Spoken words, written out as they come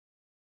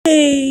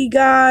Hey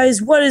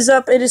guys, what is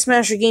up? It is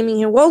Smasher Gaming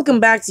here.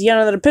 Welcome back to yet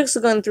another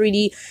Pixel Gun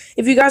 3D.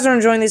 If you guys are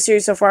enjoying this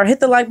series so far, hit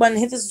the like button,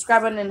 hit the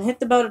subscribe button, and hit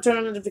the bell to turn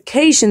on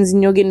notifications,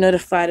 and you'll get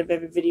notified of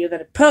every video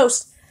that I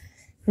post.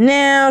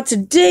 Now,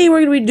 today we're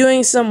going to be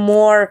doing some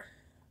more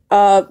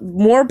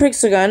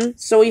Pixel Gun.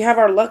 So we have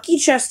our lucky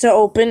chest to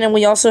open, and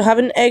we also have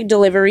an egg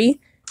delivery.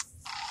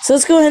 So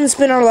let's go ahead and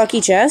spin our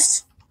lucky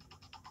chest.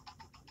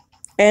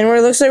 And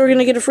it looks like we're going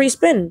to get a free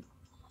spin.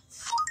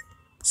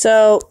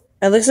 So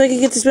it looks like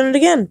you get to spin it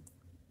again.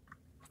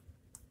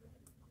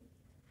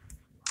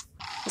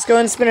 Let's go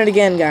ahead and spin it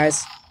again,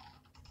 guys.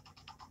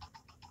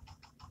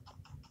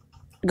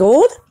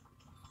 Gold?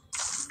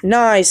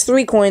 Nice,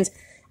 3 coins.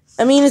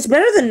 I mean, it's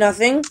better than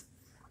nothing.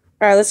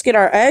 Alright, let's get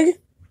our egg.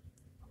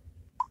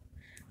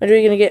 What are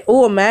we gonna get?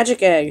 Oh, a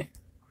magic egg.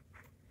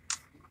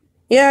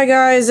 Yeah,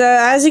 guys,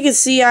 as you can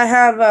see, I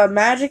have a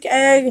magic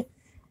egg.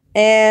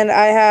 And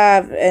I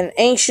have an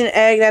ancient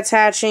egg that's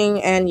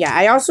hatching. And yeah,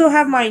 I also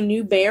have my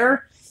new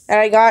bear that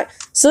I got.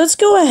 So let's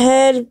go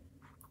ahead.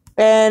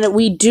 And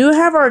we do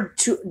have our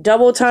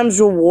double times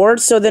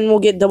rewards. So then we'll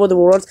get double the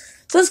rewards.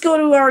 So let's go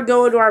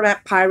to our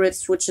map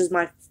Pirates, which is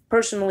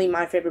personally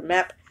my favorite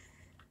map.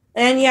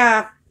 And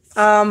yeah,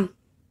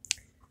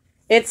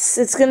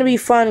 it's gonna be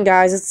fun,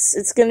 guys.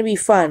 It's gonna be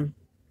fun.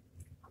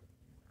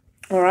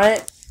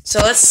 Alright. So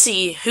let's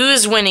see who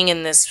is winning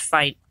in this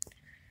fight.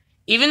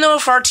 Even though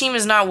if our team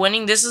is not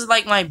winning, this is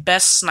like my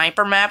best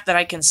sniper map that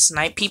I can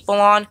snipe people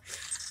on.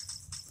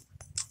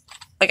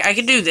 Like, I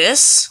could do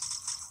this.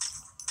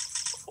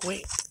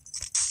 Wait.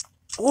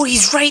 Oh,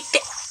 he's right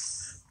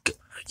there.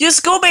 Yes,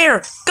 go,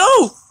 Bear.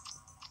 Go!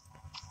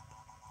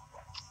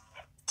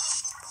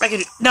 I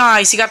could do.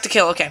 Nice, he got the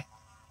kill. Okay.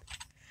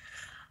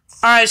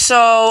 Alright,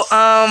 so,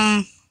 No!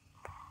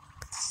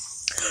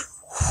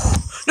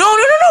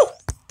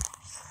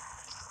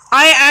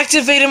 I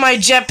activated my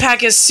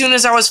jetpack as soon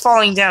as I was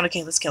falling down.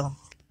 Okay, let's kill him.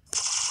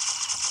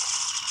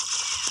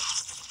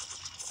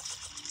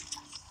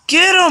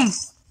 Get him!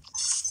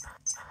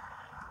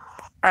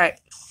 Alright.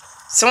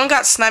 Someone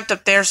got sniped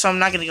up there, so I'm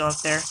not gonna go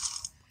up there.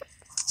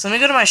 So let me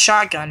go to my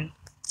shotgun.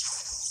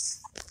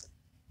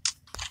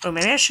 Oh,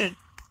 maybe I should...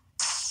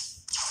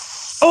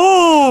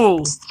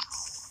 Oh!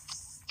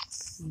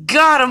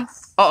 Got him!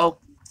 Uh-oh.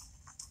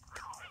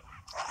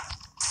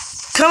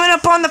 Coming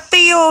up on the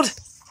field!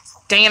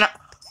 Dang it.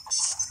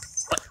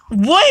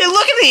 What?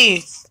 Look at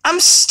me! I'm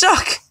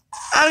stuck!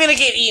 I'm gonna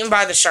get eaten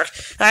by the shark.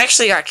 I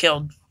actually got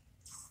killed.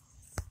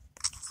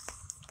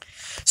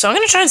 So I'm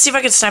gonna try and see if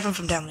I can snipe him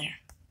from down there.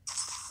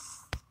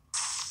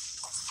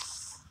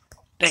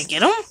 Did I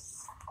get him?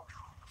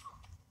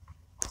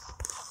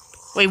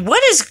 Wait,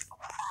 what is...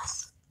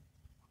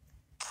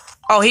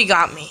 Oh, he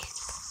got me.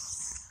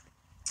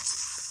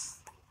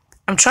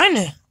 I'm trying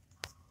to...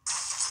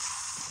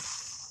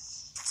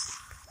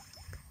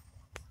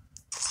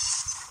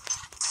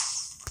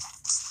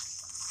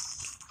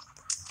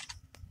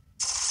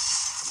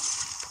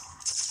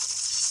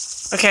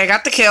 Okay, I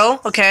got the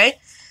kill. Okay.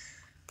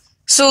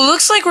 So it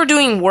looks like we're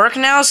doing work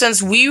now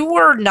since we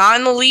were not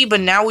in the lead,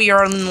 but now we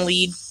are in the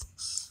lead.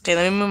 Okay,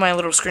 let me move my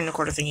little screen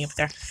recorder thingy up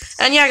there.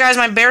 And yeah, guys,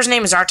 my bear's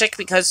name is Arctic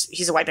because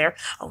he's a white bear.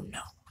 Oh, no.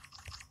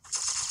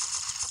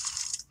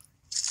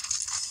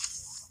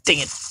 Dang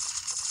it.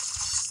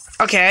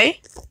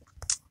 Okay.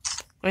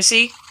 Let me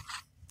see.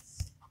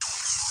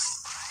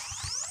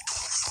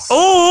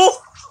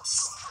 Oh!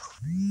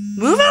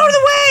 Move out of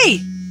the way!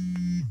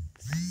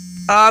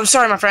 I'm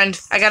sorry, my friend.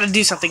 I gotta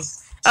do something.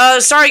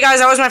 Sorry, guys.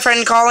 That was my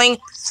friend calling.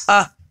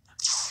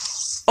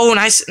 Oh,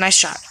 nice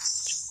shot.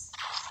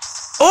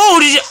 Oh,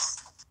 did you...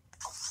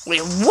 Wait,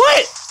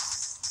 what?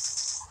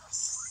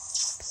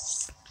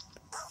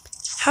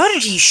 How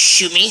did he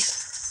shoot me?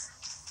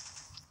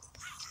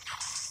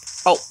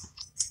 Oh.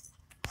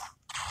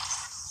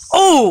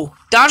 Oh!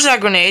 Dodge that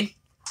grenade.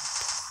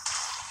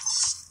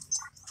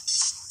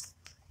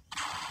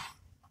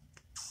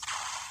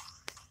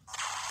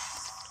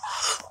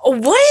 Oh,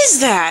 what is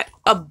that?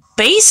 A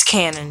base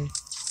cannon.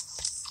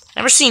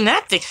 Never seen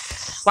that thing.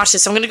 Watch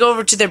this. I'm gonna go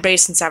over to their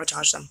base and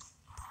sabotage them.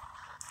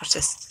 Watch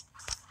this.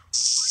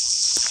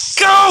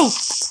 Go!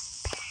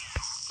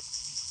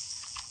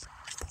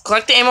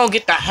 Collect the ammo and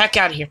get the heck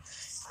out of here.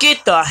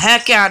 Get the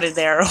heck out of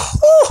there.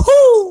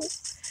 Woohoo!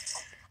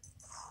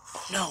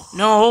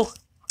 No.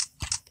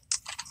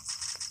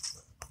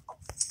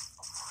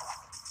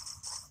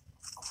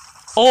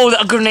 Oh,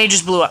 a grenade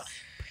just blew up.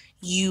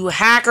 You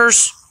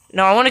hackers.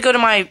 No, I want to go to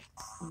my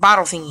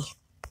bottle thingy.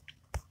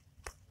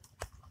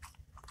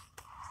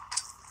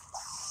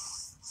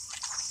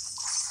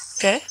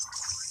 Okay.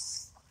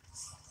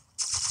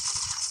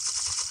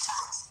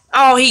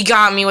 Oh, he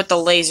got me with the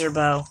laser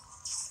bow.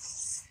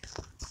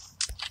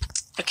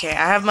 Okay,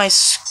 I have my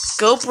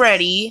scope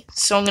ready,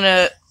 so I'm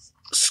gonna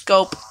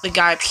scope the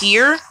guy up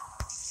here.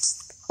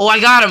 Oh, I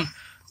got him.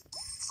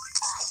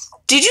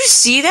 Did you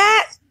see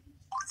that?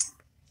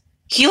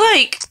 He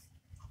like...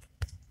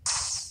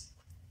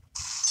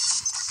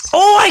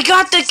 Oh, I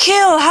got the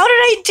kill! How did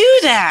I do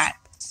that?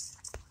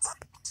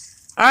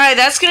 Alright,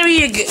 that's gonna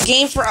be a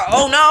game for...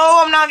 Oh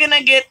no, I'm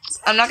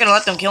not gonna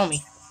let them kill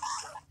me.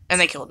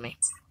 And they killed me.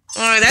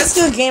 Alright, that's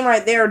a good game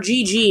right there.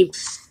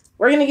 GG.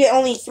 We're going to get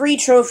only 3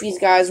 trophies,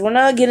 guys. We're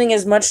not getting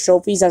as much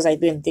trophies as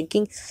I've been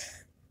thinking.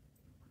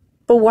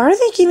 But why are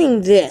they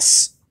giving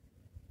this?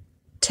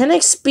 10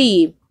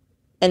 XP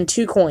and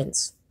 2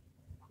 coins.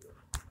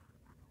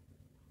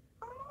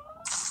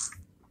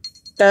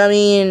 I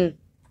mean,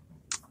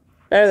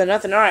 better than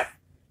nothing. Alright.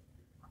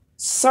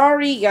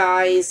 Sorry,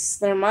 guys.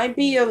 There might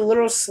be a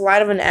little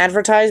slide of an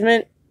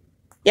advertisement.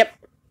 Yep.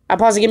 I'll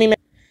pause and give me a minute.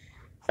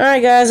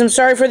 Alright, guys. I'm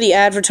sorry for the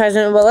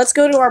advertisement, but let's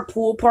go to our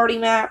pool party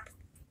map.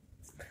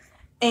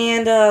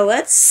 And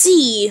let's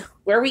see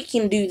where we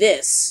can do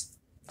this.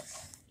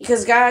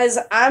 Because, guys,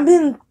 I've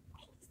been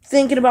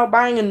thinking about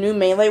buying a new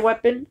melee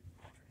weapon.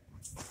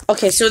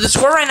 Okay, so the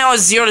score right now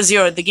is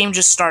 0-0. The game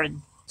just started.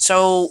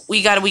 So,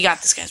 we got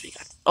this, guys. We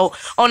got it.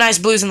 Oh, nice.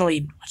 Blue's in the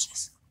lead. Watch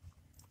this.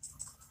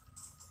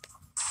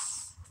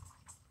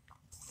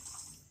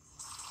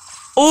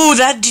 Oh,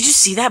 did you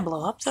see that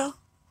blow up, though?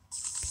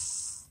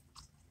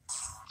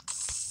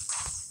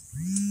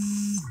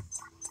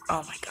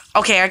 Oh, my God.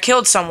 Okay, I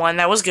killed someone.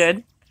 That was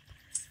good.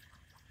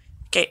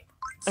 Okay,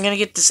 I'm gonna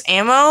get this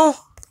ammo.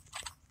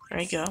 There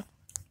we go.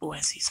 Oh, I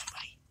see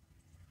somebody.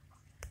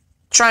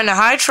 Trying to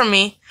hide from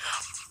me.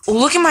 Oh,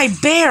 look at my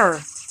bear.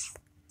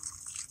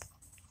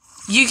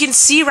 You can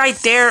see right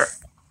there.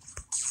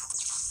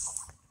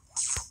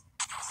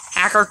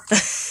 Hacker.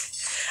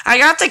 I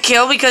got the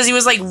kill because he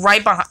was like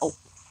right behind. Oh.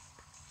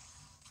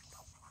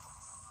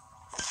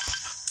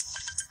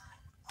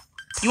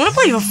 You wanna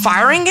play a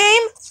firing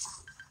game?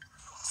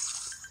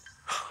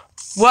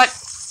 What?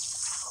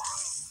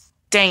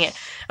 Dang it.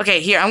 Okay,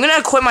 here, I'm gonna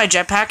equip my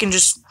jetpack and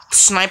just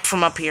snipe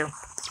from up here.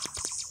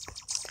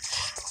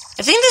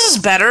 I think this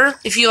is better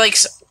if you, like...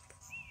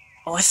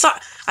 Oh, I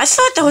thought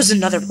that was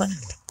another planet.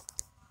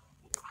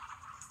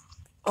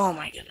 Oh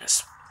my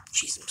goodness.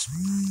 Jesus.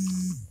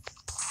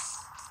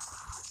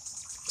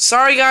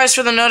 Sorry, guys,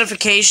 for the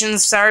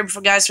notifications. Sorry,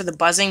 guys, for the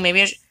buzzing.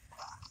 Maybe I should...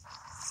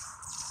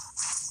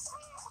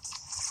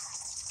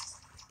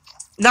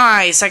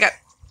 Nice, Did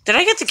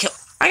I get the kill?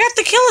 I got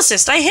the kill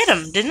assist. I hit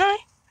him, didn't I?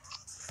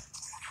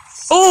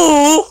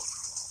 Oh!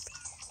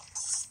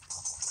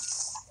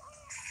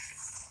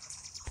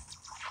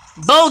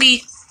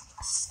 Bogey!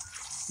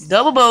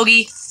 Double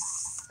bogey.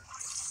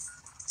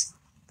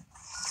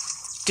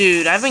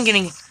 Dude, I've been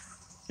getting...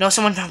 No,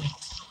 someone found me.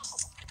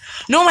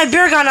 No, my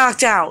bear got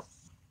knocked out!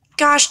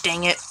 Gosh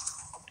dang it.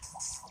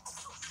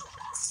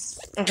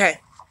 Okay.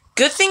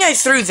 Good thing I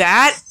threw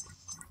that.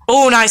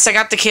 Oh, nice. I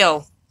got the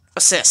kill.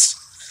 Assist.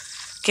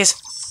 Okay, so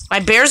my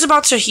bear's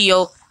about to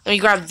heal. Let me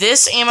grab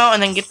this ammo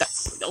and then get the...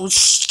 Oh,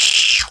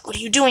 what are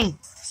you doing?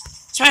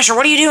 Smasher,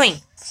 what are you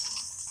doing?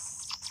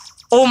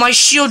 Oh, my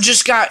shield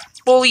just got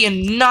fully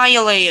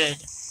annihilated.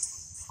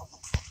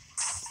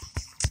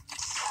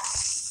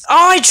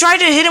 Oh, I tried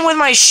to hit him with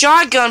my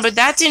shotgun, but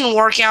that didn't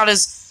work out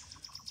as...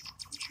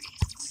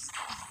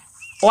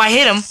 Oh, I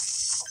hit him.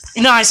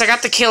 Nice, I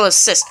got the kill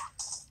assist.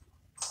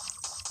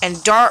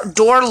 And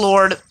Door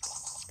Lord...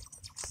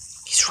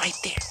 He's right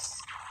there.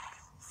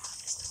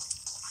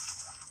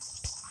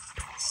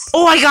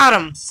 Oh, I got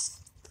him!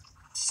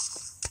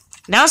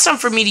 Now it's time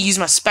for me to use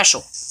my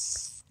special.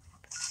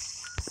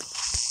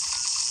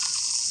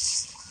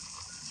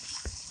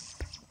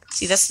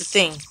 See, that's the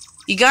thing.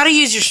 You gotta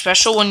use your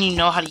special when you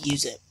know how to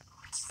use it.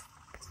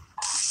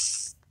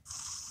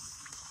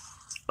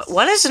 But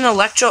what is an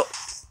electro...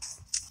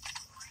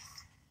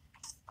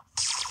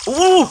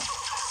 Ooh!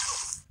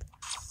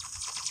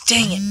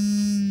 Dang it.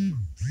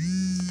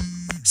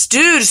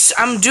 Dude,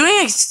 I'm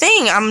doing a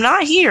thing. I'm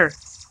not here.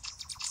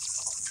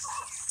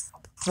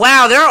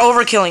 Wow, they're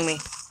overkilling me.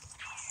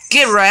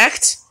 Get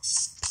wrecked.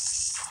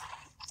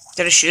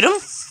 Did I shoot him?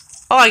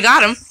 Oh, I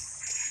got him.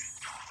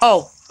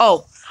 Oh.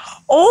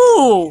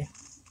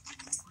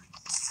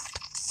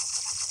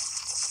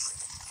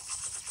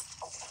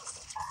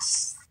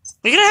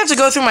 We're gonna have to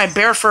go through my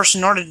bear first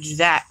in order to do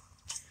that.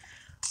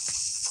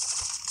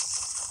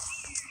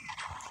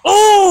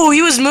 Oh,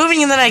 he was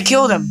moving and then I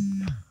killed him.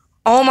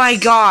 Oh my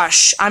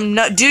gosh. I'm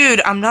not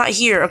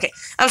here. Okay.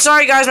 I'm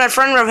sorry, guys. My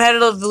friend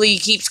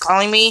repetitively keeps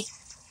calling me.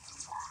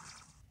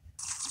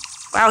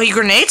 Wow, he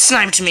grenade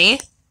sniped me.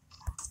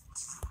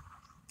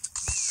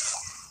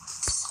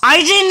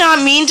 I did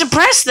not mean to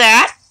press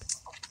that.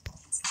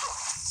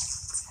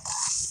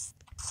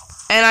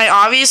 And I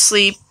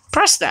obviously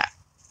pressed that.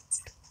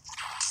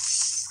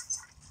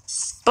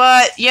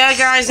 But, yeah,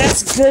 guys,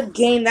 that's a good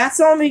game. That's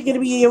all I'm going to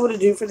be able to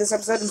do for this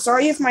episode. I'm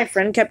sorry if my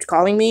friend kept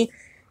calling me.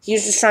 He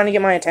was just trying to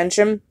get my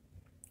attention.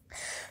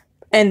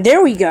 And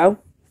there we go.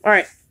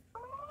 Alright.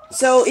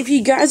 So, if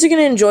you guys are going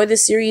to enjoy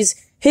this series,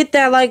 hit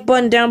that like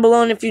button down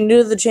below. And if you're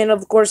new to the channel,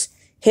 of course,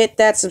 hit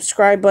that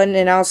subscribe button.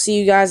 And I'll see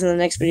you guys in the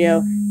next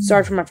video.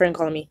 Sorry for my friend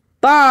calling me.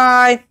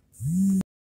 Bye!